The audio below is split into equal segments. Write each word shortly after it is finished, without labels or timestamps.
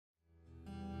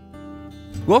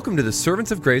Welcome to the Servants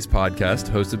of Grace podcast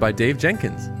hosted by Dave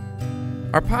Jenkins.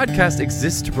 Our podcast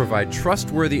exists to provide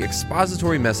trustworthy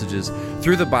expository messages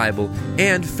through the Bible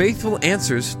and faithful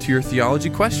answers to your theology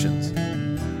questions.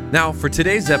 Now, for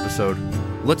today's episode,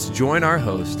 let's join our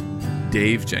host,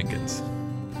 Dave Jenkins.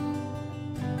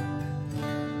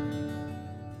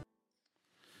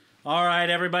 All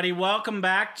right, everybody, welcome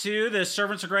back to the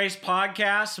Servants of Grace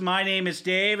podcast. My name is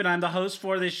Dave, and I'm the host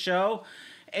for this show.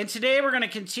 And today we're going to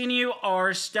continue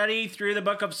our study through the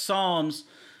book of Psalms,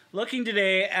 looking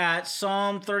today at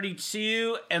Psalm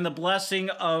 32 and the blessing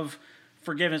of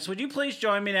forgiveness. Would you please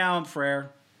join me now in prayer?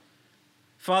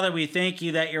 Father, we thank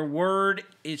you that your word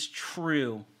is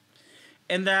true,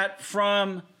 and that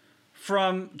from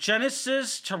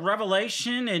Genesis to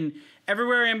Revelation and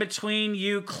everywhere in between,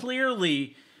 you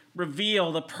clearly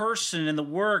reveal the person and the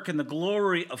work and the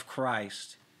glory of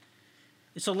Christ.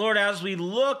 And so, Lord, as we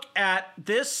look at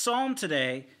this psalm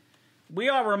today, we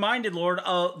are reminded, Lord,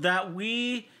 that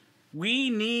we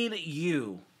need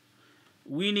you.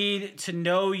 We need to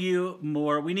know you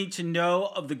more. We need to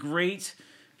know of the great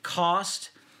cost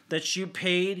that you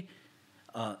paid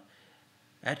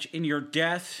in your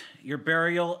death, your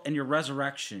burial, and your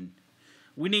resurrection.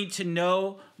 We need to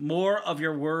know more of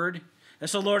your word. And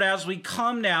so, Lord, as we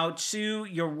come now to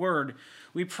your word,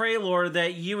 we pray, Lord,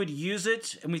 that you would use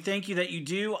it, and we thank you that you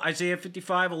do. Isaiah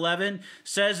 55:11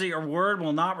 says that your word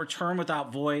will not return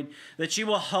without void, that you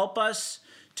will help us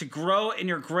to grow in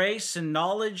your grace and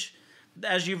knowledge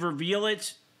as you reveal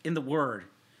it in the word.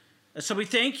 And so we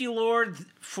thank you, Lord,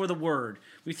 for the word.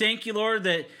 We thank you, Lord,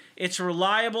 that it's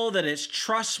reliable, that it's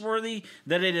trustworthy,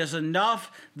 that it is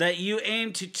enough, that you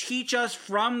aim to teach us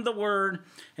from the word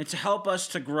and to help us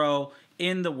to grow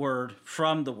in the word,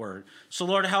 from the word. So,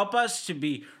 Lord, help us to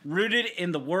be rooted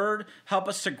in the word. Help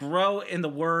us to grow in the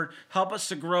word. Help us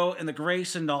to grow in the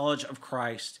grace and knowledge of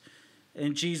Christ.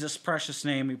 In Jesus' precious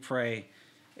name we pray.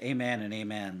 Amen and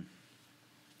amen.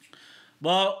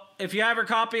 Well, if you have a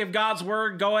copy of God's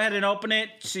word, go ahead and open it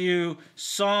to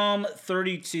Psalm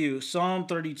 32. Psalm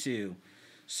 32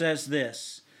 says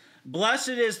this: "Blessed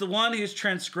is the one whose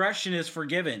transgression is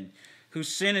forgiven, whose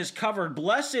sin is covered.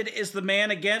 Blessed is the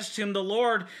man against whom the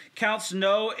Lord counts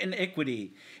no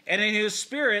iniquity, and in whose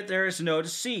spirit there is no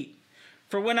deceit.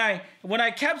 For when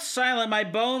I kept silent, my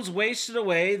bones wasted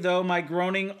away, though my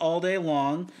groaning all day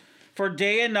long. For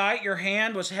day and night your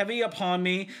hand was heavy upon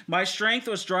me. My strength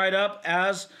was dried up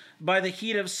as by the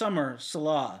heat of summer.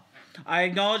 Selah. I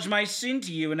acknowledged my sin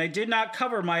to you, and I did not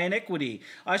cover my iniquity.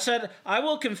 I said, I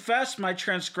will confess my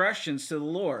transgressions to the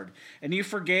Lord, and you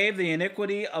forgave the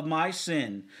iniquity of my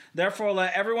sin. Therefore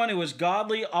let everyone who is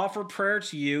godly offer prayer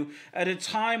to you at a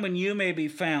time when you may be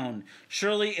found.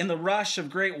 Surely in the rush of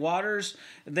great waters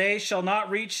they shall not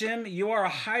reach him. You are a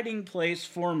hiding place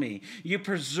for me. You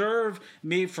preserve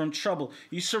me from trouble.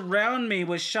 You surround me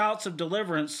with shouts of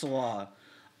deliverance. Selah.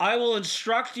 I will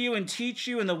instruct you and teach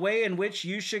you in the way in which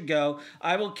you should go.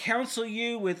 I will counsel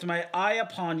you with my eye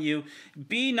upon you.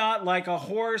 Be not like a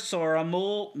horse or a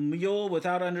mule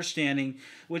without understanding,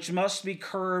 which must be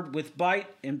curbed with bite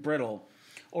and bridle,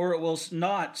 or it will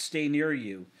not stay near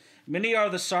you. Many are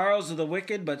the sorrows of the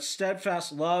wicked, but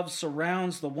steadfast love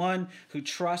surrounds the one who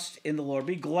trusts in the Lord.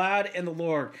 Be glad in the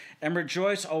Lord and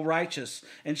rejoice, O righteous,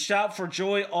 and shout for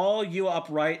joy, all you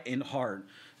upright in heart."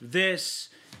 This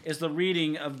is the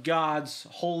reading of God's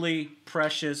holy,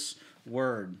 precious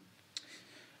word.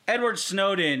 Edward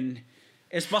Snowden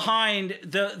was behind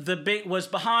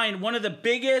one of the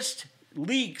biggest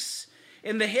leaks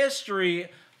in the history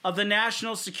of the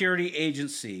National Security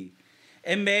Agency.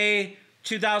 In May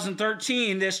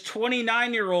 2013, this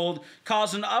 29-year-old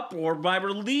caused an uproar by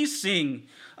releasing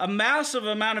a massive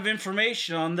amount of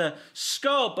information on the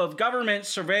scope of government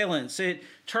surveillance. It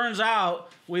turns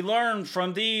out we learned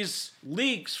from these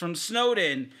leaks from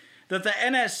Snowden that the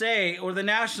NSA, or the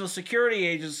National Security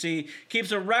Agency,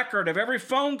 keeps a record of every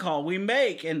phone call we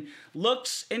make and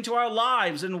looks into our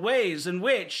lives in ways in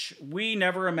which we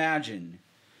never imagined.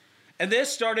 And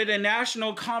this started a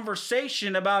national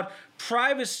conversation about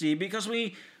privacy, because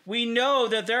we know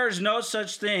that there is no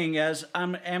such thing as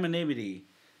anonymity.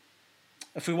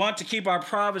 If we want to keep our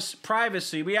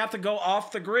privacy, we have to go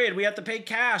off the grid. We have to pay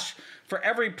cash for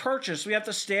every purchase. We have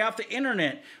to stay off the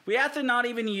internet. We have to not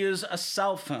even use a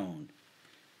cell phone.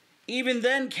 Even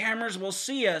then, cameras will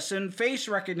see us, and face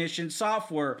recognition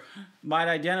software might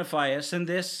identify us, and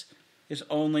this is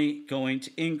only going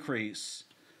to increase.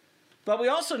 But we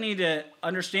also need to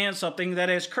understand something, that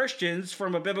as Christians,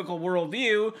 from a biblical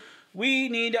worldview, we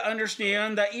need to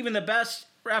understand that even the best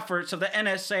efforts of the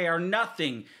NSA are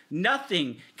nothing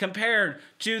compared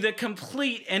to the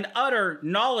complete and utter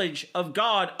knowledge of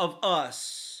God of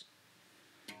us.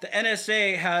 The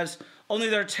NSA has only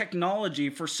their technology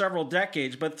for several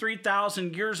decades, but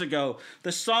 3,000 years ago,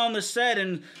 the psalmist said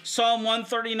in Psalm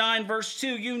 139, verse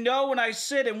 2, "You know when I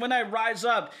sit and when I rise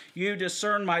up, you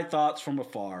discern my thoughts from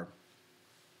afar."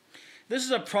 This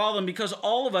is a problem because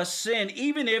all of us sin,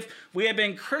 even if we have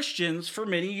been Christians for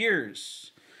many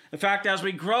years. In fact, as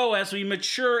we grow, as we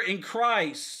mature in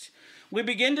Christ, we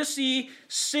begin to see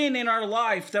sin in our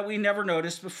life that we never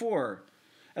noticed before.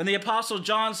 And the Apostle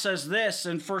John says this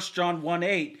in 1 John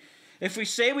 1:8, "If we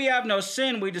say we have no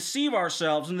sin, we deceive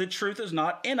ourselves, and the truth is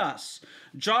not in us."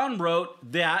 John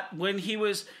wrote that when he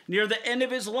was near the end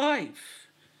of his life.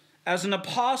 As an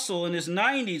apostle in his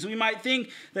 90s, we might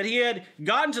think that he had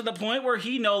gotten to the point where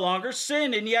he no longer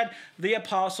sinned, and yet the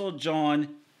Apostle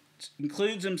John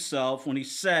includes himself when he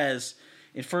says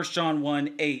in 1 John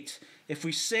 1:8, "If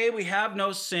we say we have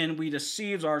no sin, we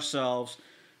deceive ourselves,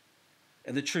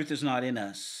 and the truth is not in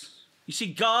us." You see,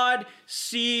 God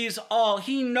sees all.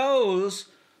 He knows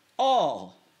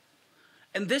all.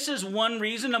 And this is one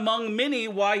reason among many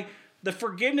why the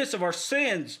forgiveness of our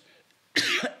sins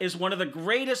is one of the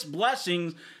greatest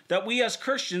blessings that we as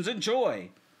Christians enjoy.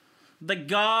 The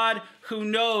God who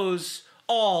knows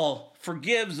all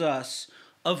forgives us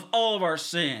of all of our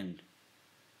sin.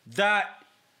 That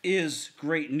is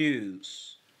great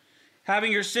news.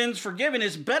 Having your sins forgiven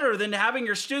is better than having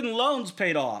your student loans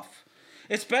paid off.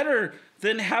 It's better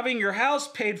than having your house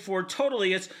paid for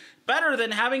totally. It's better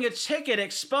than having a ticket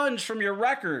expunged from your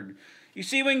record. You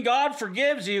see, when God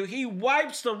forgives you, he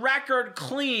wipes the record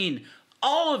clean,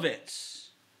 all of it.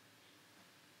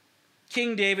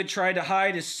 King David tried to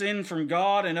hide his sin from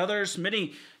God and others.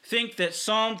 Many think that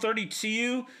Psalm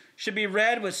 32 should be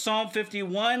read with Psalm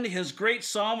 51, his great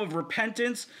psalm of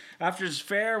repentance after his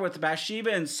affair with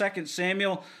Bathsheba in 2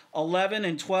 Samuel 11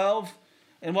 and 12.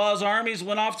 And while his armies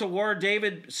went off to war,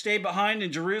 David stayed behind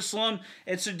in Jerusalem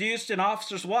and seduced an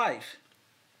officer's wife.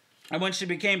 And when she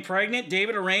became pregnant,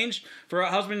 David arranged for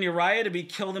her husband Uriah to be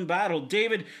killed in battle.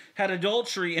 David had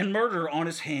adultery and murder on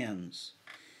his hands.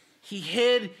 He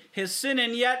hid his sin,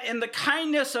 and yet in the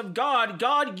kindness of God,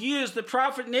 God used the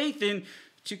prophet Nathan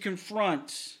to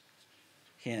confront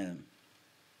him.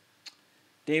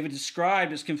 David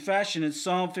described his confession in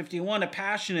Psalm 51, a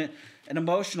passionate and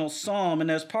emotional psalm. And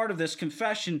as part of this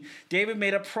confession, David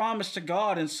made a promise to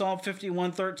God in Psalm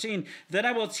 51:13, "Then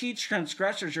I will teach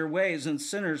transgressors your ways, and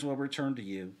sinners will return to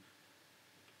you."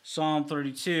 Psalm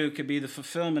 32 could be the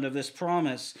fulfillment of this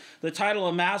promise. The title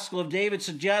of Maskil of David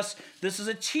suggests this is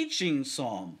a teaching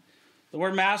psalm. The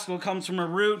word maskil comes from a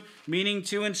root meaning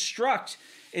to instruct.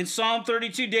 In Psalm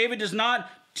 32, David does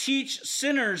not teach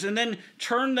sinners and then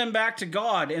turn them back to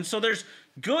God. And so there's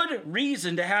good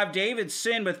reason to have David's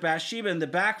sin with Bathsheba in the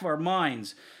back of our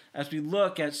minds as we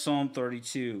look at Psalm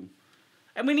 32.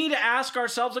 And we need to ask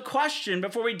ourselves a question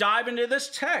before we dive into this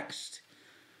text.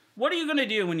 What are you going to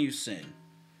do when you sin?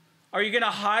 Are you going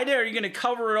to hide it? Are you going to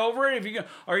cover it over it?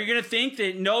 Are you going to think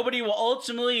that nobody will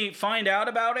ultimately find out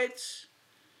about it?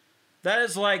 That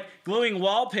is like gluing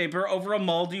wallpaper over a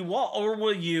moldy wall. Or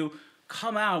will you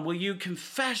come out? Will you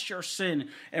confess your sin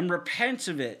and repent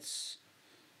of it?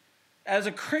 As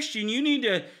a Christian, you need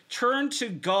to turn to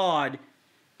God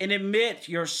and admit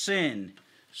your sin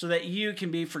so that you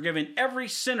can be forgiven. Every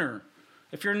sinner,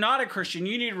 if you're not a Christian,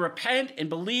 you need to repent and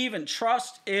believe and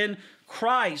trust in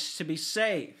Christ to be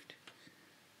saved.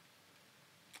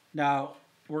 Now,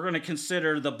 we're going to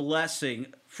consider the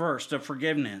blessing first of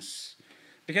forgiveness,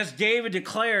 because David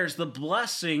declares the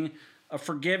blessing of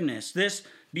forgiveness. This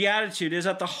beatitude is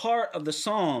at the heart of the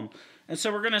psalm, and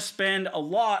so we're going to spend a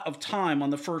lot of time on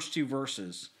the first two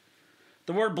verses.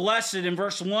 The word blessed in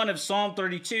verse 1 of Psalm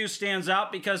 32 stands out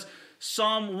because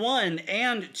Psalm 1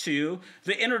 and 2,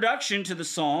 the introduction to the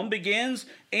psalm, begins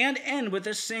and ends with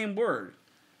this same word.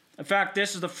 In fact,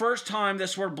 this is the first time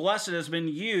this word blessed has been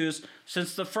used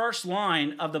since the first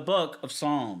line of the book of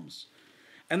Psalms.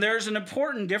 And there's an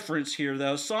important difference here,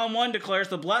 though. Psalm 1 declares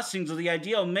the blessings of the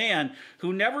ideal man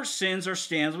who never sins or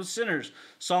stands with sinners.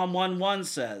 Psalm 1:1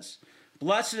 says,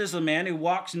 "Blessed is the man who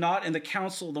walks not in the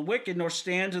counsel of the wicked, nor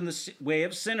stands in the way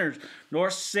of sinners, nor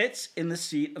sits in the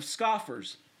seat of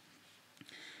scoffers."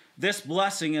 This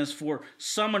blessing is for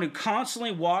someone who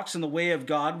constantly walks in the way of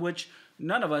God, which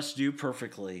none of us do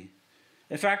perfectly.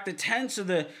 In fact, the tense of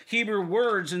the Hebrew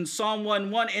words in Psalm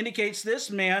 1:1 indicates this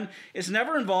man is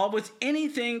never involved with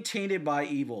anything tainted by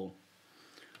evil.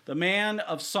 The man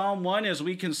of Psalm 1, as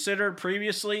we considered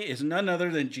previously, is none other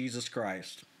than Jesus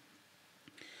Christ.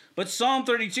 But Psalm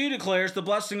 32 declares the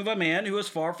blessing of a man who is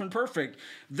far from perfect.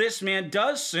 This man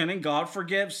does sin and God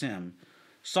forgives him.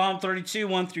 Psalm 32,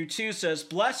 1 through 2 says,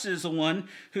 "Blessed is the one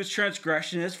whose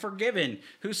transgression is forgiven,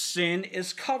 whose sin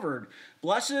is covered.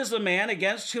 Blessed is the man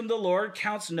against whom the Lord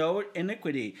counts no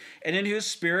iniquity, and in whose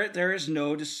spirit there is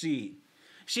no deceit."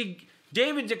 See,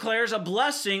 David declares a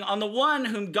blessing on the one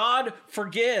whom God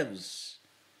forgives.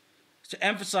 To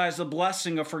emphasize the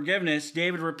blessing of forgiveness,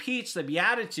 David repeats the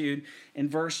beatitude in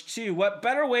verse 2. What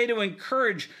better way to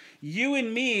encourage you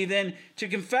and me than to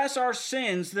confess our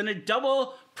sins than a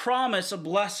double promise of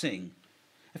blessing?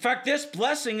 In fact, this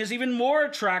blessing is even more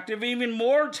attractive, even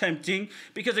more tempting,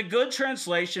 because a good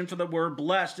translation for the word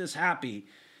blessed is happy.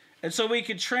 And so we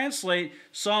could translate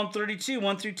Psalm 32,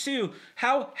 1 through 2.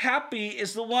 How happy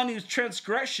is the one whose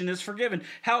transgression is forgiven?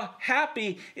 How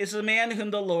happy is the man whom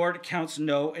the Lord counts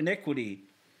no iniquity?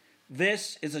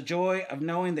 This is a joy of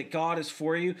knowing that God is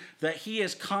for you, that he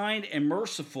is kind and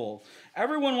merciful.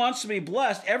 Everyone wants to be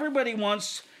blessed. Everybody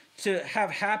wants to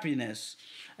have happiness.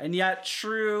 And yet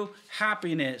true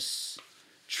happiness,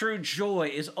 true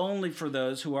joy is only for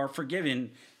those who are forgiven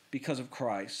because of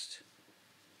Christ.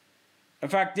 In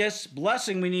fact, this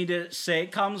blessing, we need to say,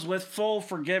 comes with full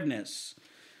forgiveness.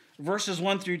 Verses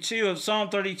 1 through 2 of Psalm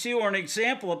 32 are an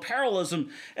example of parallelism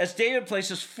as David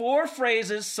places 4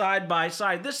 phrases side by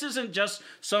side. This isn't just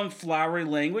some flowery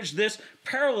language. This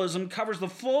parallelism covers the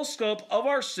full scope of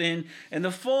our sin and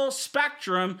the full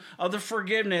spectrum of the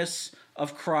forgiveness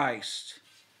of Christ.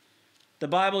 The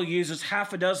Bible uses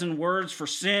half a dozen words for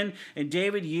sin, and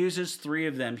David uses 3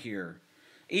 of them here.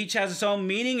 Each has its own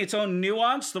meaning, its own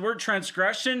nuance. The word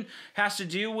transgression has to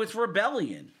do with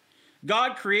rebellion.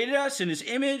 God created us in his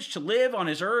image to live on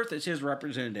his earth as his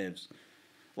representatives.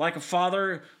 Like a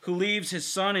father who leaves his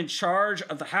son in charge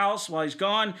of the house while he's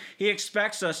gone, he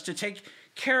expects us to take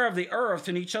care of the earth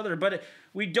and each other. But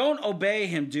we don't obey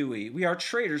him, do we? We are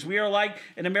traitors. We are like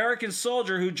an American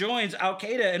soldier who joins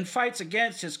Al-Qaeda and fights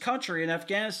against his country in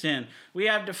Afghanistan. We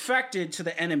have defected to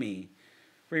the enemy.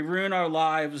 We ruin our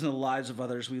lives and the lives of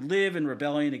others. We live in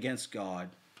rebellion against God.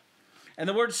 And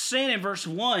the word sin in verse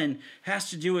 1 has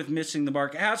to do with missing the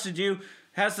mark. It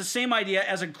has the same idea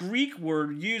as a Greek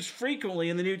word used frequently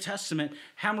in the New Testament,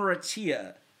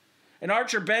 hamartia. An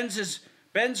archer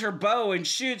bends her bow and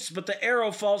shoots, but the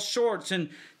arrow falls short and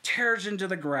tears into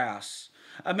the grass.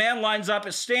 A man lines up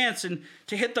his stance and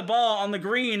to hit the ball on the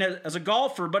green as a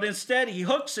golfer, but instead he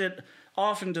hooks it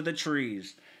off into the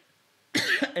trees.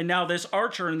 And now this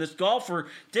archer and this golfer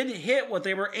didn't hit what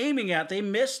they were aiming at. They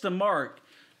missed the mark.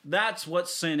 That's what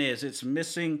sin is. It's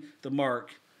missing the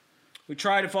mark. We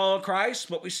try to follow Christ,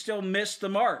 but we still miss the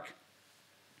mark.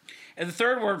 And the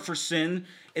third word for sin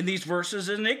in these verses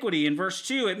is iniquity. In verse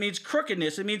 2, it means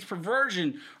crookedness. It means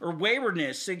perversion or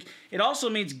waywardness. It also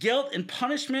means guilt and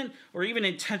punishment or even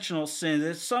intentional sin.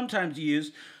 It's sometimes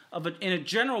used in a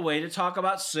general way to talk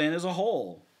about sin as a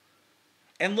whole.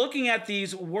 And looking at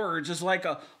these words is like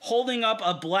holding up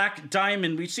a black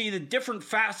diamond. We see the different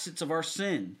facets of our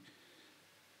sin.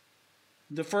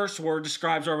 The first word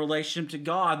describes our relationship to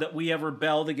God, that we have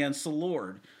rebelled against the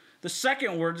Lord. The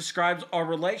second word describes our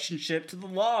relationship to the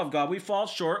law of God. We fall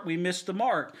short, we miss the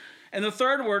mark. And the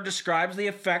third word describes the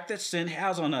effect that sin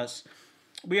has on us.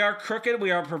 We are crooked,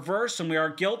 we are perverse, and we are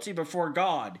guilty before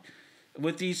God.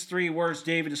 With these 3 words,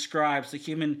 David describes the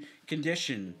human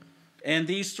condition. And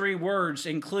these 3 words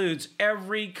includes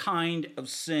every kind of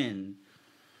sin.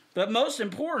 But most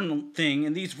important thing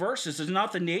in these verses is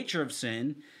not the nature of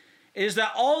sin. It is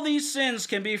that all these sins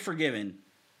can be forgiven.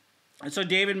 And so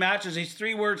David matches these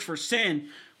 3 words for sin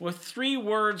with 3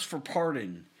 words for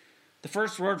pardon. The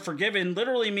first word, forgiven,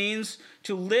 literally means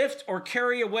to lift or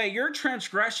carry away. Your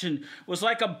transgression was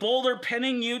like a boulder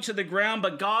pinning you to the ground,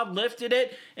 but God lifted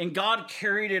it and God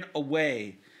carried it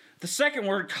away. The second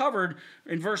word, covered,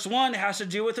 in verse 1 has to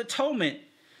do with atonement.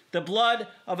 The blood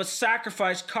of a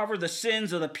sacrifice covered the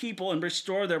sins of the people and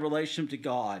restored their relationship to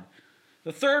God.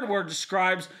 The third word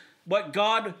describes what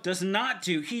God does not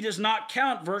do. He does not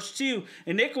count, verse 2,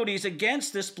 iniquities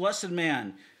against this blessed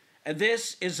man. And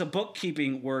this is a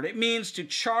bookkeeping word. It means to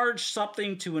charge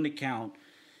something to an account.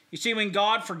 You see, when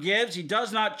God forgives, he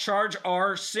does not charge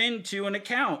our sin to an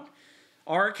account.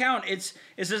 Our account, it's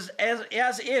as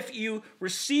if you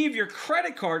receive your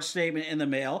credit card statement in the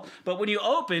mail, but when you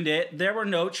opened it, there were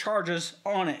no charges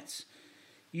on it.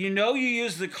 You know you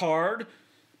used the card,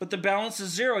 but the balance is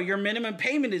 0. Your minimum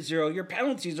payment is 0. Your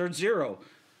penalties are 0.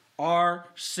 Our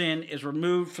sin is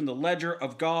removed from the ledger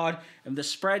of God, and the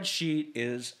spreadsheet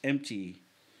is empty.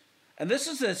 And this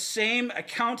is the same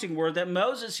accounting word that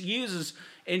Moses uses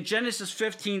in Genesis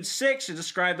 15:6 to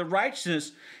describe the righteousness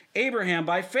of Abraham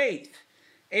by faith.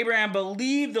 Abraham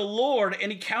believed the Lord,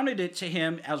 and he counted it to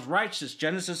him as righteous.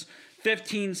 Genesis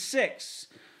 15:6.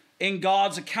 In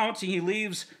God's accounting, he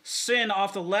leaves sin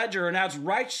off the ledger and adds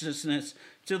righteousness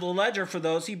to the ledger for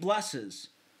those he blesses.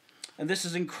 And this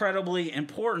is incredibly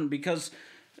important because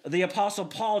the Apostle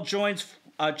Paul joins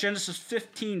Genesis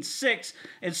 15:6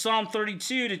 and Psalm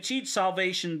 32 to teach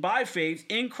salvation by faith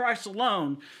in Christ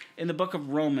alone in the book of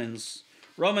Romans.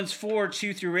 Romans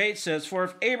 4:2-8 says, "For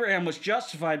if Abraham was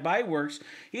justified by works,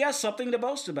 he has something to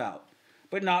boast about,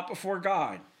 but not before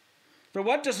God. For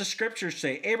what does the scripture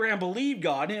say? Abraham believed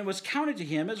God, and it was counted to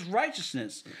him as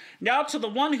righteousness. Now to the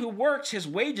one who works, his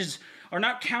wages are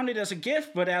not counted as a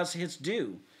gift, but as his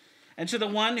due. And to the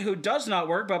one who does not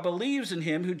work, but believes in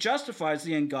him who justifies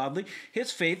the ungodly,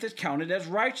 his faith is counted as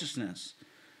righteousness."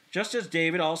 Just as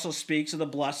David also speaks of the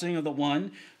blessing of the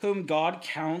one whom God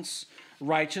counts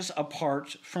righteous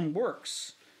apart from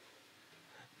works.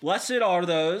 Blessed are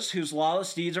those whose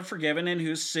lawless deeds are forgiven and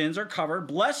whose sins are covered.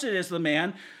 Blessed is the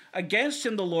man against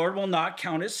whom the Lord will not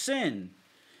count his sin.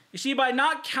 You see, by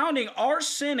not counting our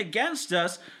sin against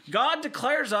us, God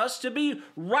declares us to be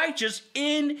righteous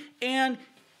in and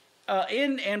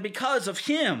because of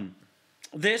him.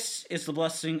 This is the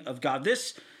blessing of God.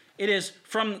 It is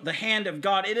from the hand of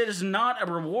God. It is not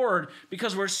a reward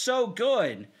because we're so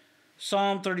good.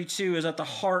 Psalm 32 is at the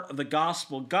heart of the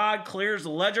gospel. God clears the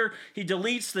ledger. He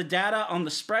deletes the data on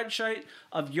the spreadsheet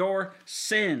of your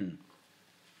sin.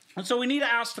 And so we need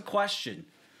to ask the question,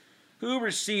 who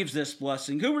receives this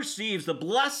blessing? Who receives the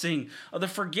blessing of the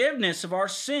forgiveness of our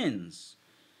sins?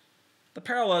 The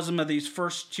parallelism of these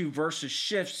first two verses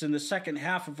shifts in the second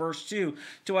half of verse 2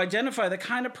 to identify the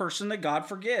kind of person that God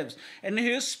forgives. And in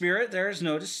his spirit there is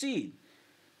no deceit.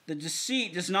 The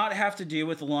deceit does not have to do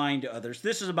with lying to others.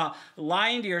 This is about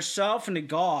lying to yourself and to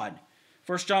God.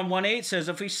 1 John 1:8 says,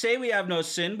 "If we say we have no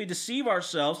sin, we deceive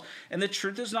ourselves, and the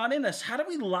truth is not in us." How do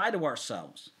we lie to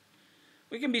ourselves?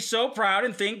 We can be so proud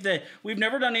and think that we've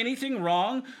never done anything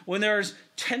wrong when there's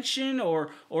tension or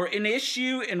an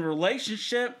issue in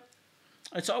relationship.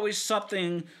 It's always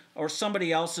something or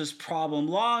somebody else's problem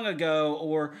long ago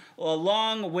or a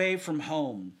long way from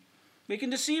home. We can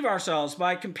deceive ourselves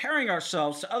by comparing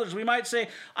ourselves to others. We might say,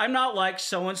 I'm not like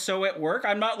so-and-so at work.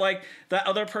 I'm not like that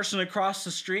other person across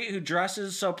the street who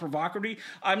dresses so provocatively.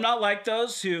 I'm not like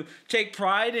those who take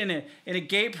pride in a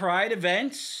gay pride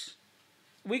event.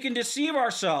 We can deceive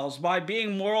ourselves by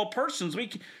being moral persons.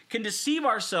 We can deceive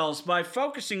ourselves by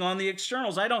focusing on the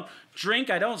externals. I don't drink.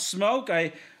 I don't smoke.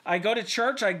 I go to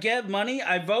church. I give money.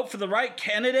 I vote for the right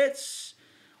candidates.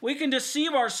 We can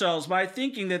deceive ourselves by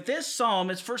thinking that this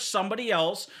psalm is for somebody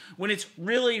else when it's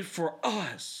really for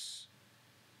us.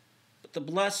 But the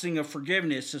blessing of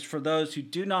forgiveness is for those who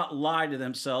do not lie to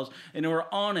themselves and who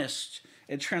are honest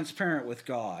and transparent with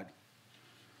God.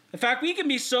 In fact, we can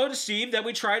be so deceived that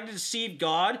we try to deceive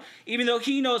God even though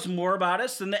he knows more about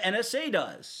us than the NSA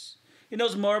does. He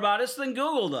knows more about us than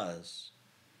Google does.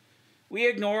 We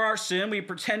ignore our sin, we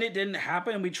pretend it didn't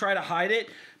happen, and we try to hide it,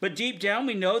 but deep down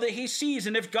we know that he sees,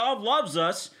 and if God loves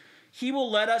us, he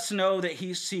will let us know that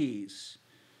he sees.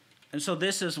 And so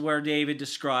this is where David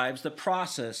describes the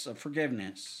process of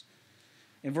forgiveness.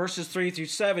 In verses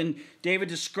 3-7, David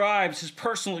describes his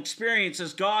personal experience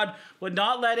as God would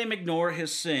not let him ignore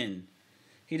his sin.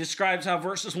 He describes how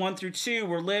verses 1-2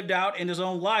 were lived out in his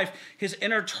own life. His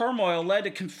inner turmoil led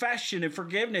to confession and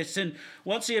forgiveness, and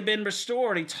once he had been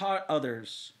restored, he taught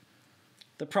others.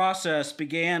 The process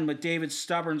began with David's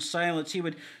stubborn silence. He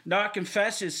would not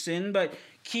confess his sin, but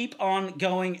keep on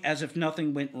going as if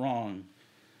nothing went wrong.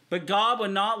 But God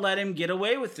would not let him get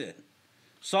away with it.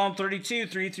 Psalm 32,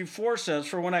 3-4 says,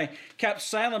 "For when I kept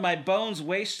silent, my bones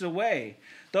wasted away.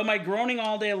 Though my groaning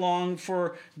all day long,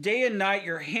 for day and night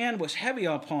your hand was heavy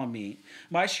upon me.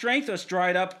 My strength was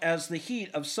dried up as the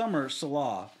heat of summer,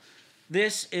 Selah."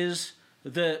 This is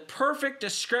the perfect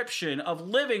description of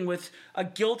living with a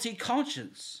guilty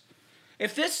conscience.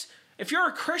 If you're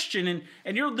a Christian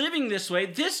and you're living this way,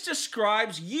 this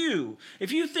describes you.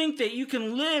 If you think that you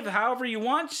can live however you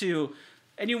want to,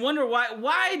 and you wonder,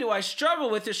 why do I struggle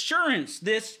with assurance?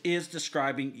 This is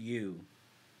describing you.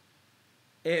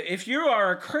 If you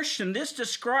are a Christian, this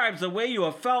describes the way you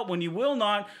have felt when you will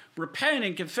not repent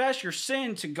and confess your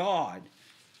sin to God.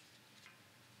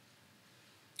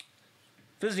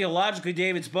 Physiologically,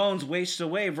 David's bones wasted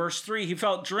away. Verse 3, he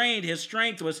felt drained. His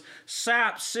strength was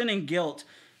sapped. Sin and guilt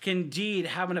can indeed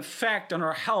have an effect on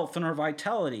our health and our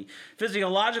vitality.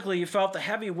 Physiologically, he felt the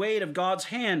heavy weight of God's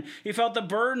hand. He felt the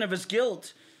burden of his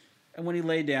guilt. And when he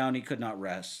lay down, he could not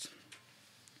rest.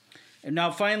 And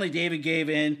now finally David gave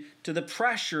in to the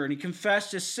pressure and he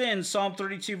confessed his sin. Psalm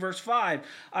 32 verse 5,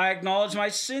 I acknowledge my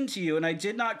sin to you and I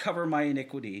did not cover my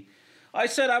iniquity. I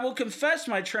said, I will confess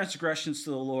my transgressions to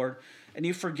the Lord, and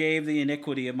you forgave the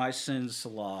iniquity of my sins,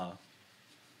 Selah.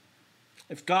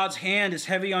 If God's hand is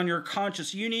heavy on your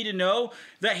conscience, you need to know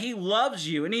that he loves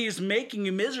you and he is making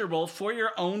you miserable for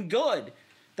your own good.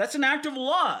 That's an act of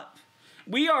love.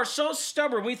 We are so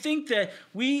stubborn. We think that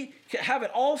we have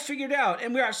it all figured out,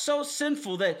 and we are so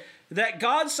sinful that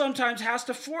God sometimes has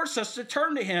to force us to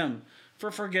turn to him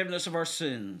for forgiveness of our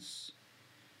sins.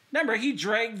 Remember, he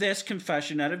dragged this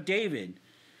confession out of David.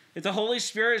 If the Holy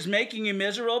Spirit is making you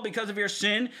miserable because of your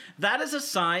sin, that is a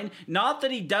sign not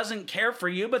that he doesn't care for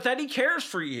you, but that he cares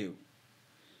for you.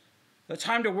 The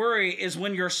time to worry is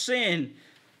when your sin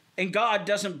and God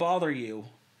doesn't bother you.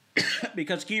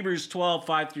 Because Hebrews 12,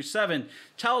 5-7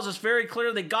 tells us very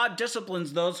clearly that God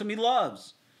disciplines those whom he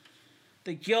loves.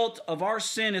 The guilt of our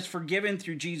sin is forgiven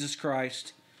through Jesus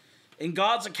Christ. In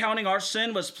God's accounting, our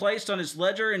sin was placed on his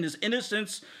ledger and his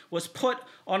innocence was put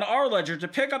on our ledger. To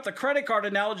pick up the credit card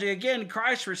analogy again,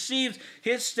 Christ received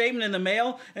his statement in the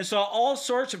mail and saw all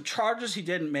sorts of charges he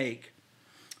didn't make.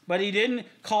 But he didn't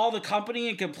call the company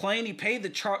and complain. He paid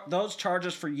those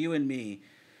charges for you and me.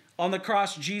 On the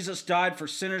cross, Jesus died for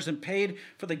sinners and paid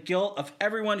for the guilt of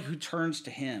everyone who turns to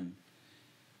him.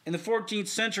 In the 14th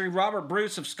century, Robert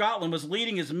Bruce of Scotland was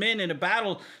leading his men in a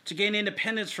battle to gain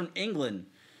independence from England.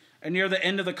 And near the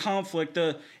end of the conflict,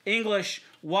 the English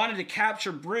wanted to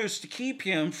capture Bruce to keep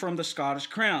him from the Scottish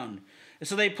crown. And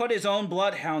so they put his own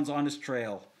bloodhounds on his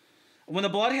trail. When the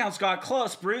bloodhounds got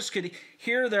close, Bruce could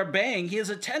hear their baying. His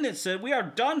attendants said, we are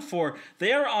done for.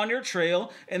 They are on your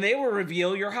trail, and they will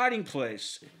reveal your hiding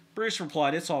place. Bruce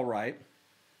replied, it's all right.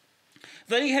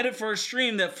 Then he headed for a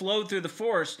stream that flowed through the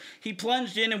forest. He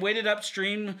plunged in and waded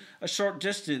upstream a short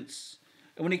distance.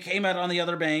 And when he came out on the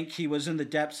other bank, he was in the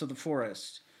depths of the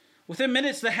forest. Within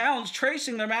minutes, the hounds,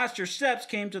 tracing their master's steps,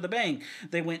 came to the bank.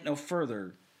 They went no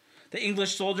further. The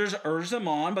English soldiers urged them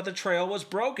on, but the trail was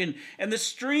broken, and the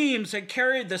streams had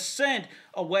carried the scent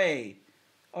away.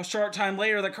 A short time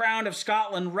later, the crown of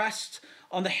Scotland rests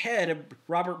on the head of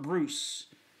Robert Bruce.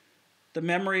 The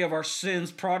memory of our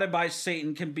sins prodded by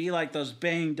Satan can be like those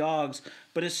baying dogs,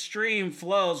 but a stream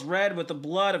flows red with the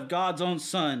blood of God's own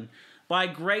Son. By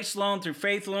grace alone, through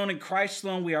faith alone, in Christ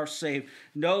alone, we are saved.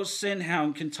 No sin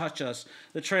hound can touch us.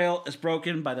 The trail is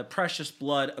broken by the precious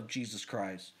blood of Jesus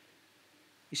Christ.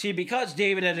 You see, because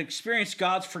David had experienced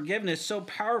God's forgiveness so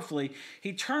powerfully,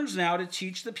 he turns now to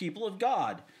teach the people of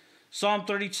God. Psalm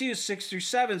 32,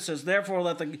 6-7 says, therefore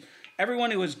let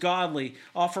everyone who is godly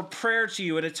offer prayer to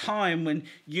you at a time when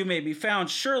you may be found.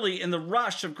 Surely in the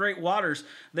rush of great waters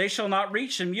they shall not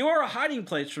reach him. You are a hiding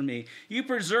place for me. You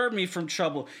preserve me from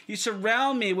trouble. You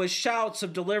surround me with shouts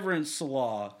of deliverance,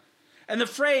 Selah. And the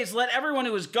phrase, let everyone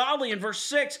who is godly, in verse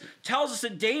 6, tells us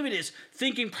that David is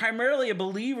thinking primarily of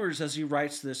believers as he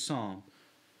writes this psalm.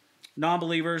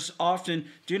 Non-believers often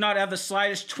do not have the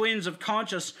slightest twinge of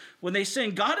conscience when they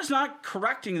sin. God is not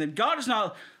correcting them. God is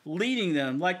not leading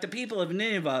them. Like the people of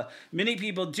Nineveh, many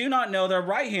people do not know their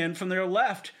right hand from their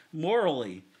left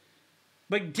morally.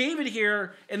 But David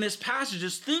here in this passage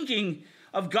is thinking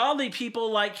of godly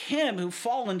people like him who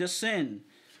fall into sin.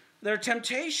 Their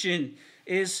temptation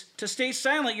is to stay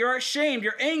silent. You're ashamed.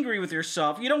 You're angry with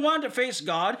yourself. You don't want to face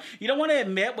God. You don't want to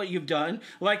admit what you've done.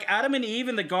 Like Adam and Eve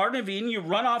in the Garden of Eden, you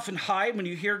run off and hide when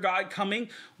you hear God coming,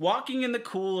 walking in the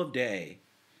cool of day.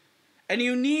 And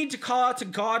you need to call out to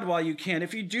God while you can.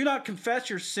 If you do not confess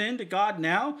your sin to God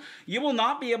now, you will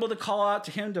not be able to call out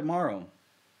to him tomorrow.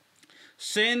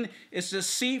 Sin is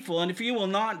deceitful, and if you will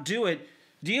not deal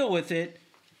with it,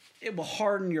 it will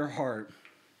harden your heart.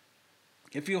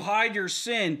 If you hide your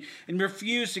sin and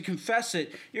refuse to confess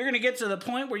it, you're going to get to the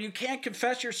point where you can't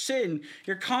confess your sin.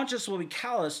 Your conscience will be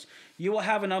calloused. You will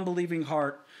have an unbelieving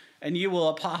heart, and you will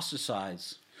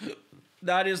apostatize.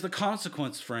 That is the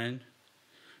consequence, friend.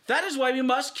 That is why we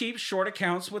must keep short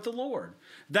accounts with the Lord.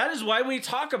 That is why we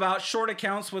talk about short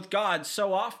accounts with God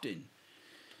so often.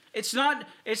 It's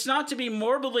not to be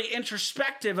morbidly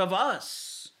introspective of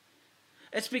us.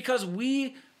 It's because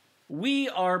we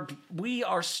are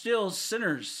still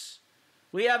sinners.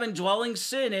 We have indwelling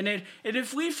sin. And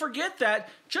if we forget that,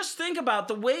 just think about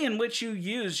the way in which you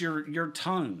use your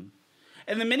tongue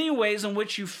and the many ways in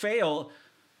which you fail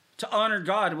to honor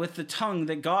God with the tongue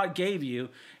that God gave you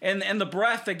and the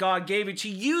breath that God gave you to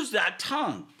use that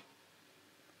tongue.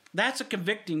 That's a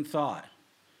convicting thought.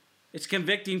 It's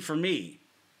convicting for me.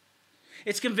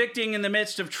 It's convicting in the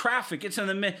midst of traffic. It's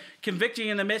convicting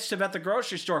in the midst of at the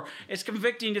grocery store. It's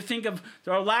convicting to think of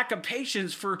our lack of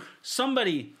patience for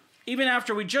somebody even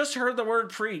after we just heard the word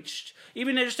preached,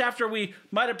 even just after we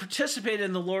might have participated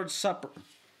in the Lord's Supper.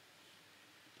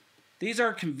 These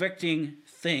are convicting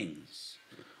things.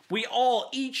 We all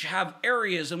each have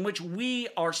areas in which we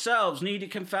ourselves need to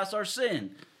confess our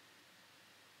sin.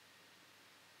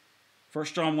 1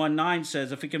 John 1:9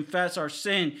 says, if we confess our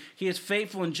sin, he is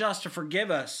faithful and just to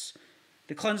forgive us,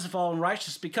 to cleanse us of all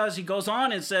unrighteousness. Because he goes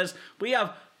on and says, we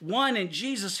have one in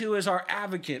Jesus who is our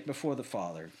advocate before the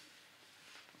Father.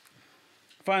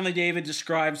 Finally, David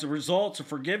describes the results of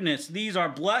forgiveness. These are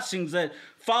blessings that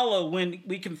follow when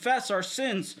we confess our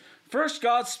sins. First,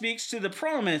 God speaks to the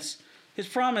promise,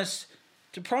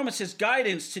 his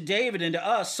guidance to David and to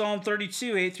us. Psalm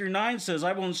 32, 8-9 says,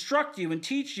 I will instruct you and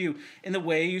teach you in the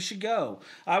way you should go.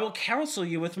 I will counsel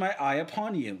you with my eye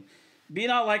upon you. Be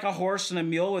not like a horse and a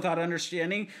mule without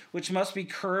understanding, which must be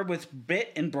curbed with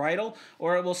bit and bridle,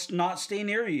 or it will not stay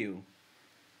near you.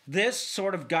 This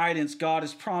sort of guidance God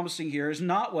is promising here is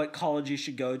not what college you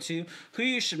should go to, who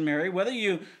you should marry, whether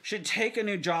you should take a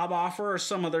new job offer or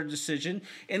some other decision.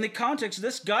 In the context,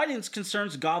 this guidance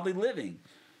concerns godly living.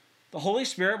 The Holy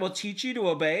Spirit will teach you to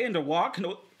obey and to walk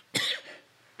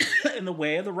in the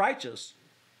way of the righteous.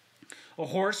 A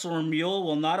horse or a mule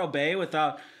will not obey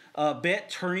without a bit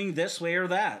turning this way or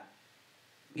that.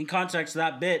 In context,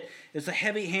 that bit is the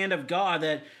heavy hand of God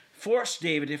that forced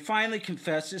David to finally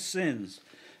confess his sins.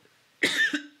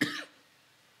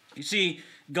 You see,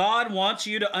 God wants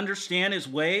you to understand his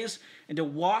ways and to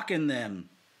walk in them.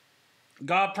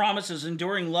 God promises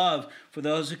enduring love for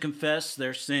those who confess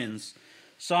their sins.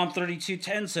 Psalm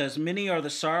 32:10 says, many are the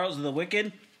sorrows of the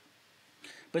wicked,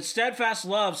 but steadfast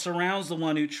love surrounds the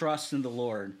one who trusts in the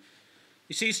Lord.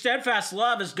 You see, steadfast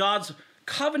love is God's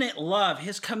covenant love,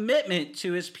 his commitment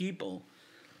to his people.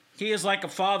 He is like a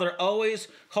father, always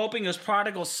hoping his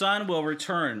prodigal son will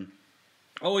return,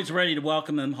 always ready to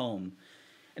welcome him home.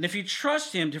 And if you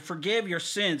trust him to forgive your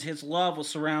sins, his love will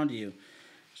surround you.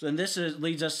 So then this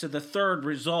leads us to the third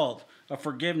result of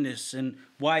forgiveness and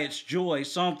why it's joy.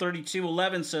 Psalm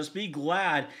 32:11 says, be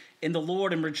glad in the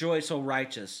Lord and rejoice, O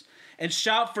righteous, and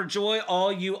shout for joy,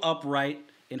 all you upright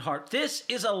in heart. This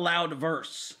is a loud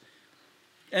verse,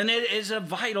 and it is a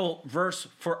vital verse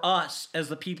for us as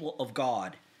the people of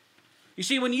God. You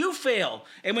see, when you fail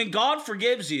and when God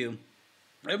forgives you,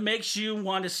 it makes you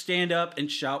want to stand up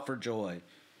and shout for joy.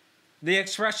 The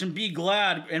expression be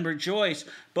glad and rejoice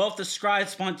both describe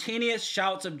spontaneous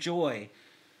shouts of joy.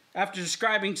 After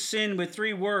describing sin with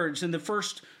 3 words in the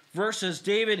first verses,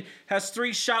 David has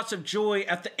 3 shouts of joy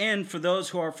at the end for those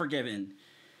who are forgiven.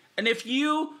 And if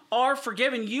you are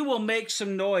forgiven, you will make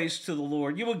some noise to the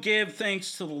Lord. You will give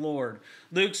thanks to the Lord.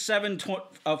 Luke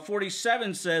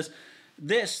 7:47 says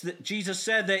this, that Jesus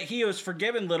said that he who is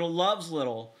forgiven little loves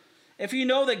little. If you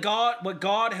know that what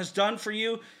God has done for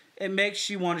you, it makes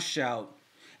you want to shout.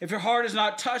 If your heart is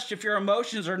not touched, if your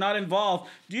emotions are not involved,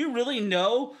 do you really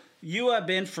know you have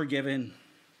been forgiven?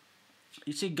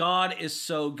 You see, God is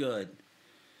so good.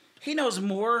 He knows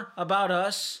more about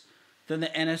us than the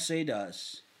NSA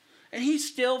does. And he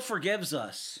still forgives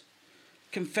us.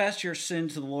 Confess your sin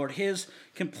to the Lord. His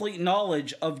complete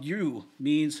knowledge of you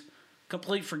means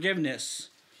complete forgiveness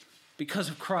because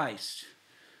of Christ.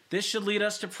 This should lead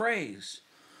us to praise.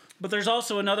 But there's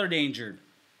also another danger.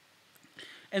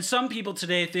 And some people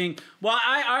today think, well,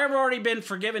 I've already been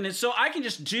forgiven, and so I can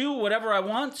just do whatever I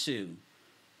want to.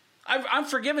 I'm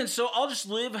forgiven, so I'll just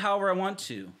live however I want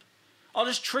to. I'll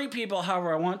just treat people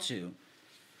however I want to.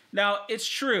 Now, it's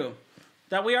true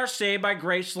that we are saved by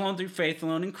grace alone, through faith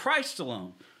alone, in Christ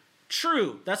alone.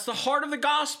 True. That's the heart of the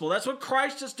gospel. That's what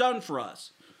Christ has done for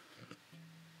us.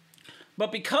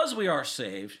 But because we are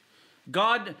saved,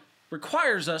 God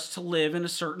requires us to live in a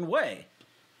certain way.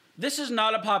 This is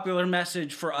not a popular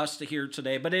message for us to hear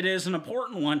today, but it is an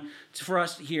important one for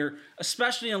us to hear,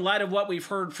 especially in light of what we've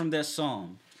heard from this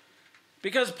psalm.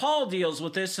 Because Paul deals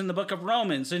with this in the book of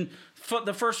Romans. In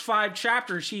the first 5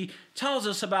 chapters, he tells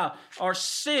us about our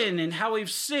sin and how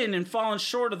we've sinned and fallen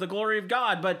short of the glory of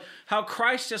God, but how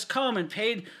Christ has come and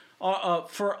paid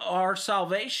for our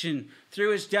salvation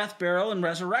through his death, burial, and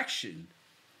resurrection,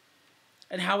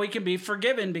 and how we can be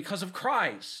forgiven because of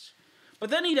Christ. But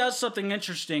then he does something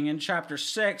interesting in chapter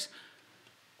 6.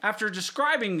 After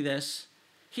describing this,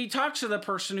 he talks to the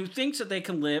person who thinks that they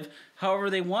can live however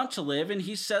they want to live, and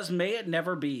he says, may it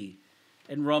never be,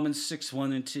 in Romans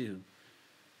 6:1 and 2.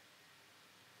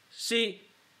 See,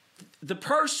 the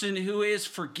person who is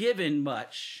forgiven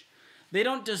much, they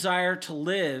don't desire to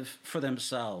live for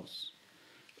themselves.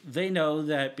 They know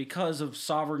that because of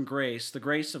sovereign grace, the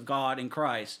grace of God in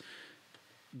Christ,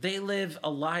 they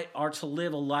are to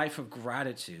live a life of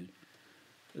gratitude.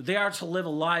 They are to live a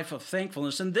life of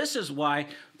thankfulness. And this is why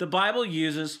the Bible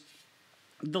uses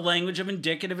the language of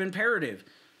indicative imperative.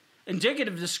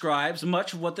 Indicative describes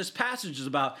much of what this passage is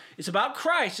about. It's about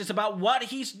Christ. It's about what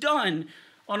he's done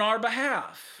on our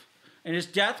behalf and his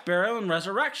death, burial, and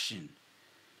resurrection.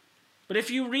 But if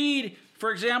you read,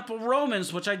 for example,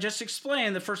 Romans, which I just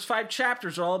explained, the first 5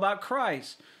 chapters are all about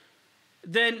Christ.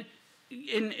 Then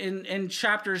in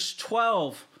chapters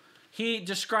 12, he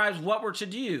describes what we're to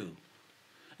do.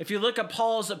 If you look at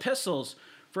Paul's epistles,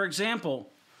 for example,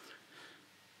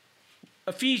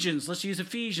 Ephesians, let's use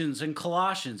Ephesians and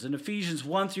Colossians. In Ephesians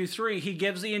 1 through 3, he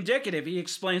gives the indicative. He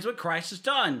explains what Christ has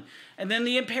done. And then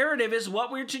the imperative is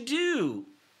what we're to do.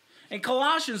 In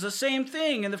Colossians, the same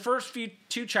thing. In the first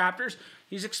 2 chapters,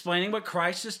 he's explaining what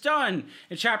Christ has done.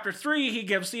 In chapter 3, he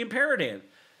gives the imperative,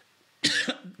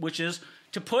 which is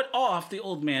to put off the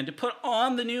old man, to put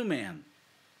on the new man.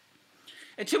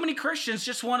 And too many Christians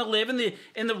just want to live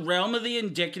in the realm of the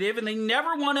indicative, and they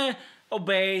never want to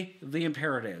obey the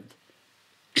imperative.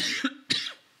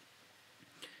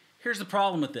 Here's the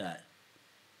problem with that.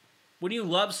 When you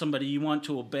love somebody, you want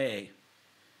to obey.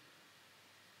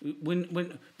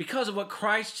 Because of what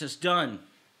Christ has done,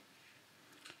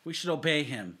 we should obey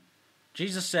him.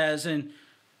 Jesus says in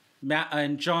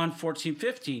John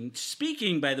 14:15,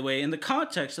 speaking, by the way, in the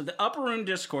context of the upper room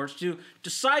discourse to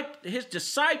his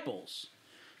disciples,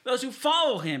 those who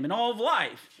follow him in all of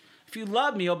life. If you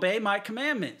love me, obey my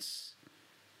commandments.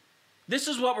 This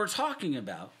is what we're talking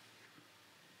about.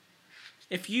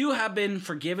 If you have been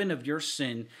forgiven of your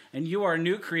sin and you are a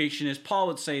new creation, as Paul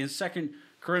would say in 2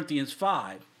 Corinthians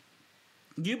 5,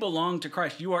 you belong to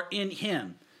Christ. You are in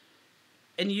him,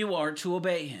 and you are to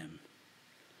obey him.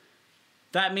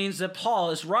 That means that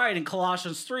Paul is right in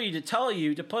Colossians 3 to tell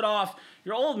you to put off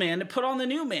your old man, to put on the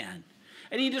new man.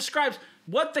 And he describes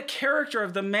what the character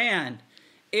of the man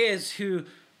is who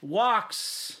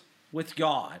walks with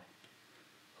God,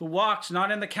 who walks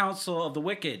not in the counsel of the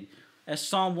wicked, as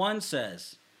Psalm 1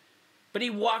 says, but he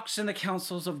walks in the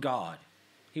counsels of God.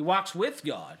 He walks with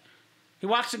God. He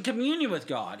walks in communion with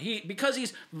God. Because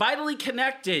he's vitally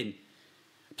connected.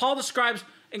 Paul describes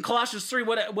in Colossians 3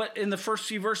 what in the first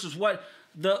few verses what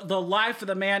the life of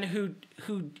the man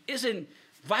who isn't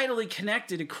vitally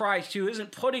connected to Christ, who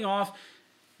isn't putting off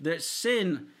the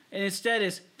sin, and instead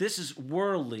this is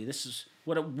worldly. This is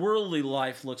what a worldly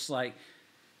life looks like.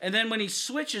 And then when he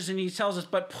switches and he tells us,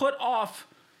 but put off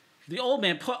the old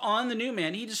man, put on the new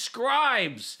man, he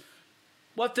describes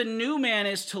what the new man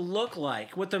is to look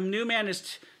like, what the new man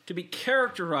is to be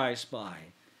characterized by.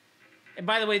 And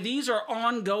by the way, these are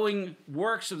ongoing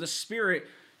works of the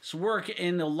Spirit's work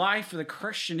in the life of the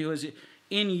Christian who is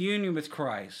in union with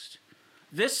Christ.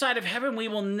 This side of heaven, we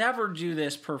will never do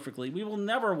this perfectly. We will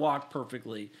never walk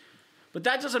perfectly. But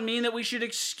that doesn't mean that we should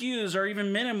excuse or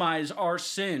even minimize our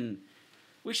sin.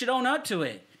 We should own up to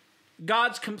it.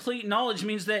 God's complete knowledge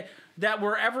means that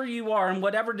wherever you are and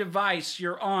whatever device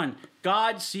you're on,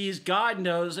 God sees, God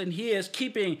knows, and he is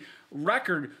keeping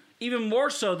record, even more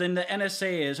so than the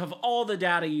NSA is, of all the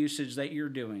data usage that you're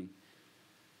doing.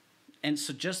 And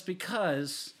so just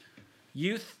because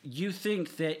you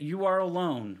think that you are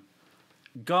alone,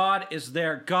 God is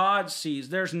there. God sees.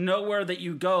 There's nowhere that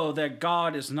you go that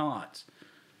God is not.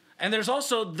 And there's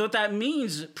also what that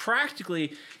means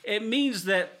practically. It means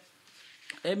that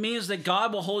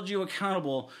God will hold you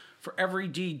accountable for every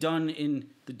deed done in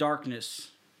the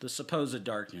darkness, the supposed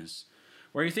darkness.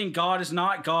 Where you think God is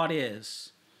not, God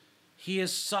is. He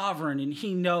is sovereign and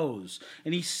he knows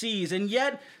and he sees. And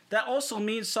yet that also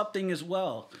means something as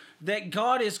well. That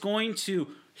God is going to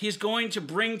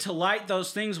bring to light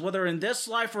those things, whether in this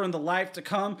life or in the life to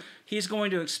come. He's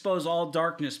going to expose all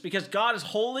darkness because God is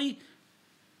holy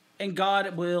and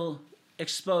God will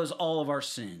expose all of our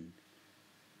sin.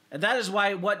 And that is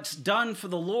why what's done for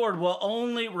the Lord will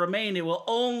only remain. It will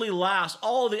only last.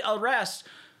 All the rest.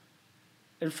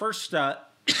 In 1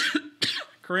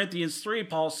 Corinthians 3,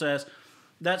 Paul says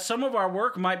that some of our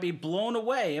work might be blown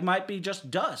away. It might be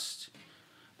just dust.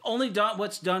 Only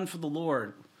what's done for the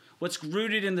Lord, what's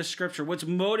rooted in the Scripture, what's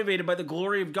motivated by the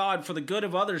glory of God for the good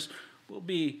of others will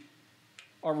be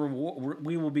our reward.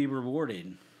 We will be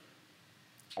rewarded.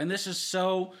 And this is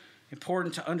so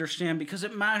important to understand because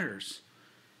it matters.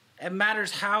 It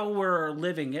matters how we're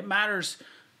living. It matters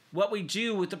what we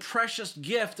do with the precious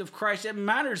gift of Christ. It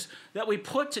matters that we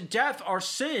put to death our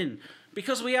sin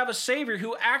because we have a Savior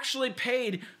who actually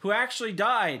paid, who actually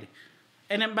died.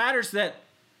 And it matters that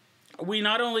we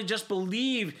not only just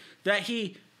believe that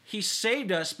He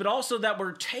saved us, but also that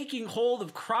we're taking hold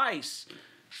of Christ,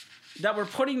 that we're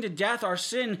putting to death our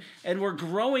sin and we're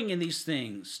growing in these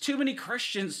things. Too many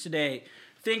Christians today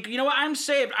think, you know what, I'm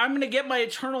saved. I'm going to get my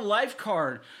eternal life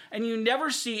card. And you never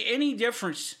see any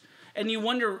difference. And you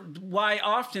wonder why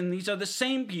often these are the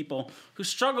same people who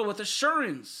struggle with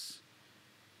assurance.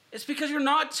 It's because you're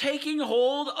not taking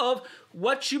hold of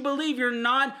what you believe. You're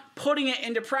not putting it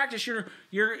into practice.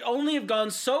 You're only have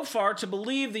gone so far to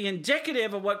believe the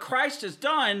indicative of what Christ has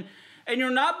done, and you're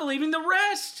not believing the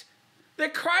rest.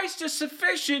 That Christ is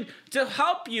sufficient to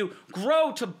help you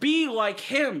grow to be like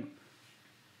him.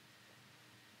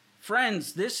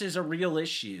 Friends, this is a real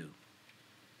issue.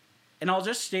 And I'll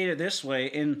just state it this way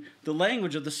in the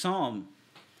language of the psalm.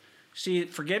 See,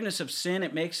 forgiveness of sin,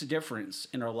 it makes a difference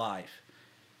in our life.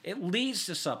 It leads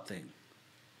to something.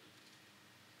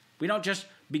 We don't just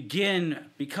begin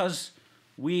because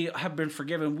we have been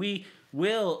forgiven. We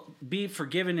will be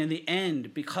forgiven in the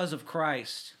end because of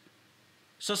Christ.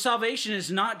 So salvation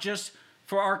is not just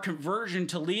for our conversion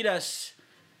to lead us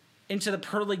into the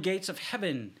pearly gates of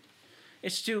heaven.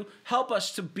 It's to help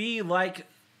us to be like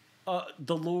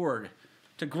the Lord,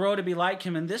 to grow to be like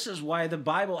him. And this is why the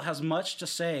Bible has much to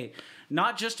say,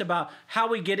 not just about how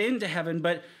we get into heaven,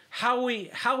 but how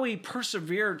we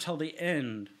persevere till the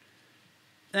end.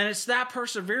 And it's that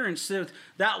perseverance,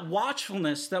 that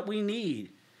watchfulness that we need.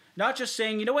 Not just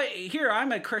saying, you know what, here,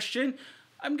 I'm a Christian.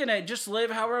 I'm going to just live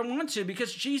however I want to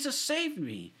because Jesus saved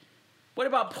me. What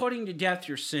about putting to death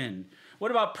your sin?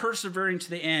 What about persevering to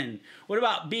the end? What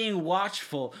about being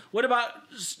watchful? What about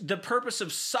the purpose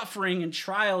of suffering and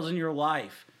trials in your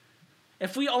life?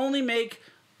 If we only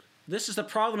this is the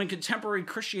problem in contemporary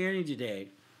Christianity today.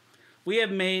 We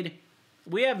have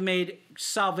made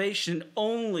salvation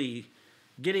only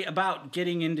about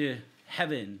getting into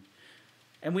heaven.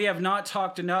 And we have not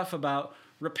talked enough about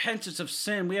repentance of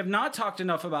sin. We have not talked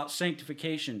enough about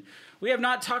sanctification. We have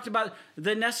not talked about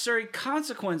the necessary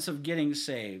consequence of getting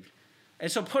saved.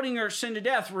 And so putting our sin to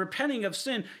death, repenting of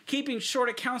sin, keeping short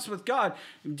accounts with God,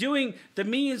 doing the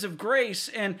means of grace,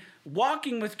 and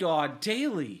walking with God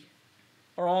daily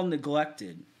are all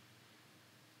neglected.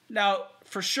 Now,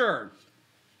 for sure,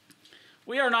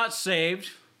 we are not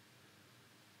saved.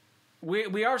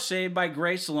 We are saved by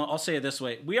grace alone. I'll say it this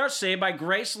way. We are saved by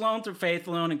grace alone, through faith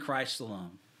alone, in Christ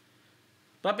alone.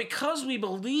 But because we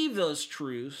believe those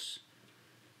truths,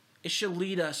 it should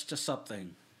lead us to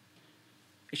something.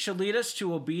 It should lead us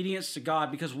to obedience to God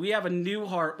because we have a new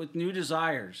heart with new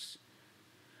desires.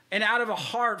 And out of a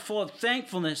heart full of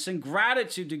thankfulness and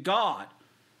gratitude to God,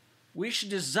 we should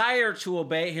desire to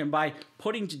obey him by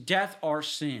putting to death our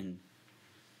sin,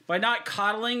 by not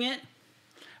coddling it.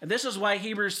 And this is why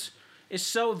Hebrews is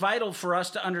so vital for us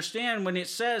to understand when it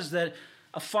says that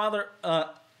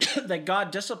that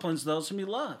God disciplines those whom he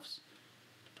loves.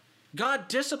 God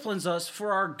disciplines us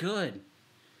for our good.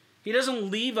 He doesn't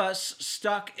leave us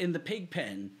stuck in the pig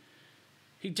pen.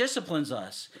 He disciplines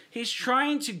us. He's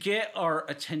trying to get our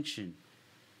attention.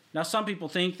 Now, some people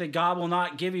think that God will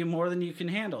not give you more than you can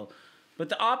handle. But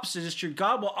the opposite is true.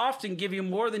 God will often give you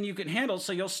more than you can handle,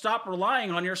 so you'll stop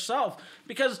relying on yourself.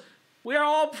 Because we are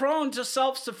all prone to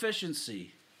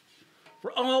self-sufficiency.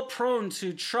 We're all prone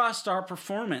to trust our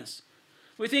performance.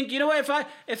 We think, you know what,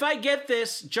 if I get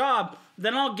this job,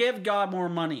 then I'll give God more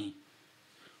money.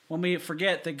 When we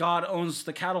forget that God owns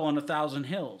the cattle on 1,000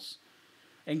 hills.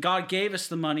 And God gave us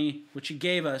the money, which he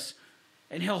gave us,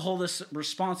 and he'll hold us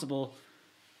responsible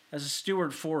as a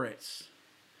steward for it.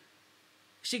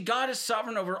 See, God is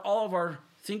sovereign over all of our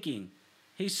thinking.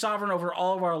 He's sovereign over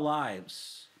all of our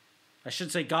lives. I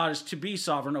should say God is to be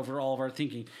sovereign over all of our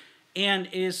thinking and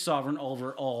is sovereign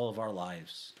over all of our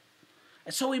lives.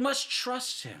 And so we must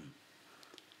trust him.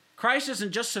 Christ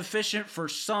isn't just sufficient for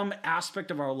some aspect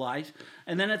of our life,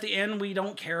 and then at the end we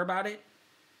don't care about it.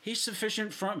 He's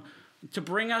sufficient to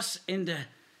bring us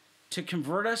to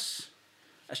convert us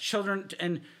as children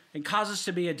and cause us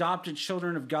to be adopted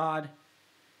children of God.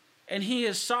 And he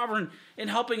is sovereign in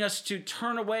helping us to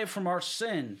turn away from our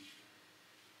sin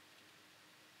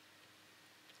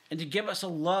and to give us a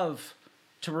love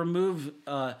to remove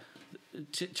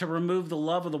the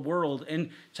love of the world and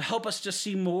to help us to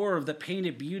see more of the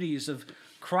painted beauties of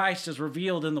Christ as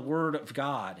revealed in the Word of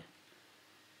God.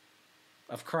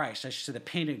 Of Christ, I should say the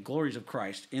painted glories of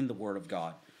Christ in the Word of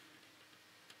God.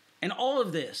 And all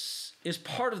of this is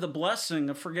part of the blessing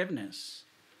of forgiveness.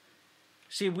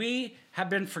 See, we have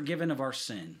been forgiven of our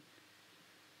sin,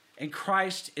 and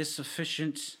Christ is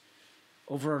sufficient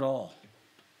over it all.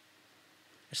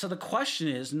 So the question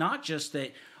is not just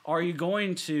that, are you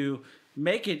going to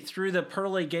make it through the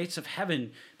pearly gates of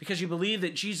heaven because you believe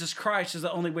that Jesus Christ is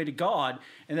the only way to God,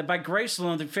 and that by grace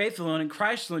alone, through faith alone, in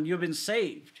Christ alone, you have been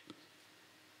saved.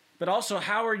 But also,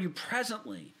 how are you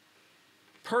presently,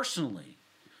 personally,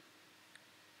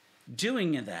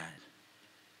 doing that?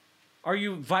 Are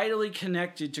you vitally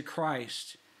connected to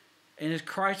Christ? And is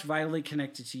Christ vitally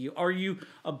connected to you? Are you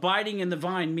abiding in the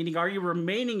vine, meaning are you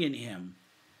remaining in him?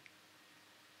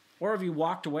 Or have you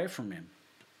walked away from him?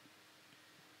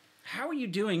 How are you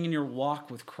doing in your walk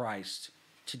with Christ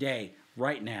today,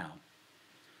 right now?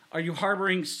 Are you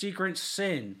harboring secret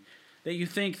sin that you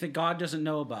think that God doesn't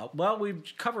know about? Well, we've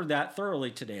covered that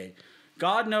thoroughly today.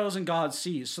 God knows and God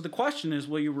sees. So the question is,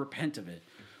 will you repent of it?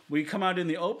 Will you come out in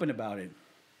the open about it?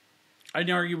 And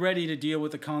are you ready to deal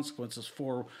with the consequences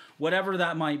for whatever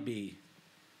that might be?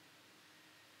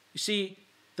 You see,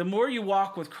 the more you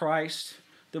walk with Christ,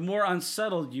 the more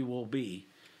unsettled you will be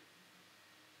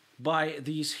by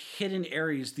these hidden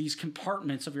areas, these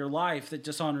compartments of your life that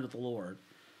dishonor the Lord.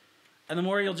 And the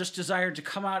more you'll just desire to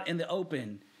come out in the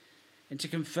open and to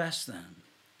confess them.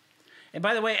 And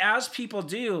by the way, as people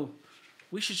do,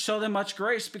 we should show them much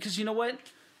grace, because you know what?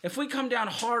 If we come down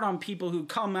hard on people who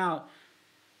come out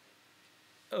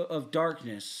of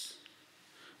darkness,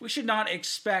 we should not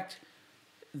expect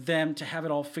them to have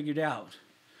it all figured out.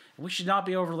 We should not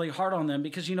be overly hard on them,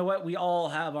 because you know what? We all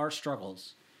have our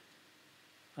struggles.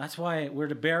 That's why we're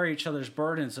to bear each other's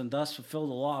burdens and thus fulfill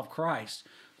the law of Christ.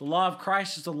 The law of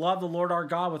Christ is to love the Lord our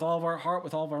God with all of our heart,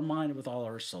 with all of our mind, and with all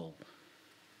our soul.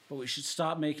 But we should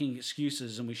stop making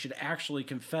excuses, and we should actually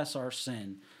confess our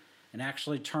sin and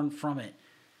actually turn from it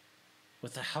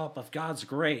with the help of God's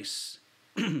grace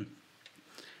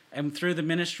and through the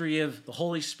ministry of the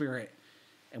Holy Spirit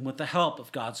and with the help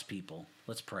of God's people.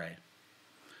 Let's pray.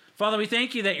 Father, we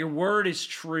thank you that your word is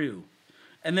true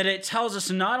and that it tells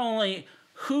us not only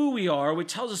who we are, it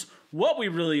tells us what we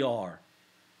really are.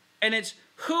 And it's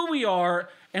who we are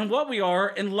and what we are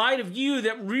in light of you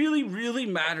that really, really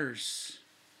matters.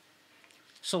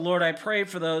 So, Lord, I pray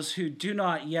for those who do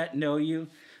not yet know you,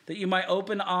 that you might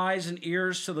open eyes and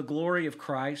ears to the glory of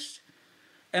Christ.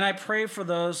 And I pray for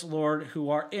those, Lord, who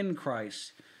are in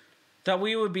Christ, that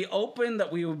we would be open,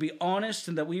 that we would be honest,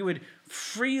 and that we would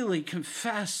freely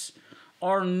confess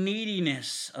our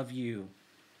neediness of you,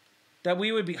 that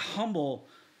we would be humble,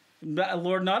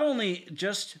 Lord, not only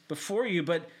just before you,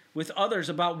 but with others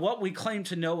about what we claim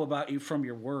to know about you from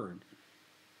your word,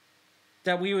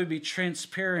 that we would be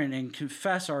transparent and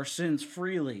confess our sins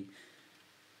freely,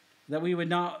 that we would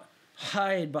not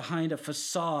hide behind a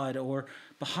facade or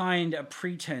behind a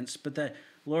pretense, but that,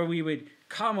 Lord, we would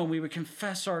come and we would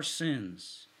confess our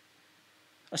sins.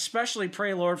 Especially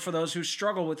pray, Lord, for those who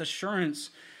struggle with assurance,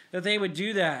 that they would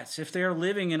do that if they are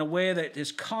living in a way that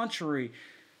is contrary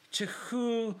to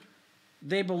who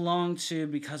they belong to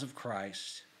because of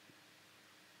Christ.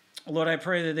 Lord, I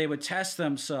pray that they would test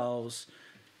themselves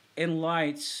in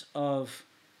light of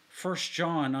 1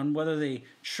 John on whether they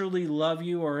truly love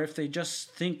you or if they just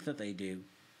think that they do.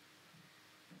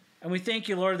 And we thank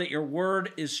you, Lord, that your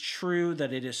word is true,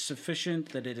 that it is sufficient,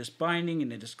 that it is binding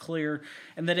and it is clear,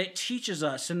 and that it teaches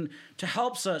us and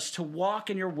helps us to walk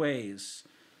in your ways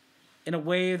in a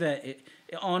way that it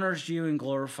honors you and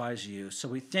glorifies you. So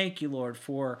we thank you, Lord,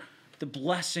 for the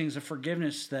blessings of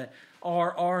forgiveness that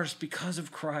are ours because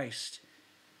of Christ.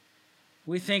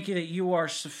 We thank you that you are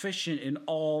sufficient in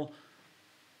all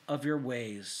of your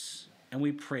ways, and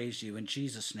we praise you in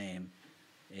Jesus' name.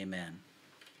 Amen.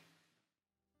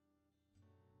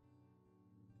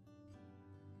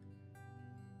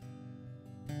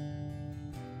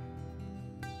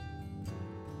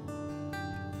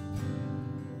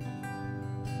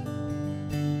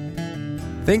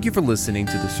 Thank you for listening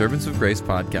to the Servants of Grace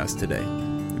podcast today.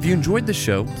 If you enjoyed the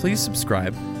show, please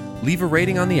subscribe, leave a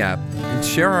rating on the app, and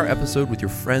share our episode with your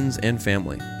friends and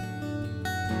family.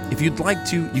 If you'd like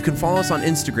to, you can follow us on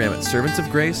Instagram at Servants of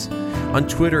Grace, on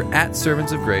Twitter at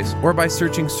Servants of Grace, or by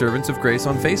searching Servants of Grace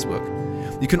on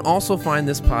Facebook. You can also find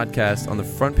this podcast on the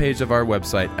front page of our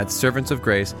website at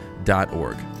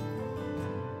servantsofgrace.org.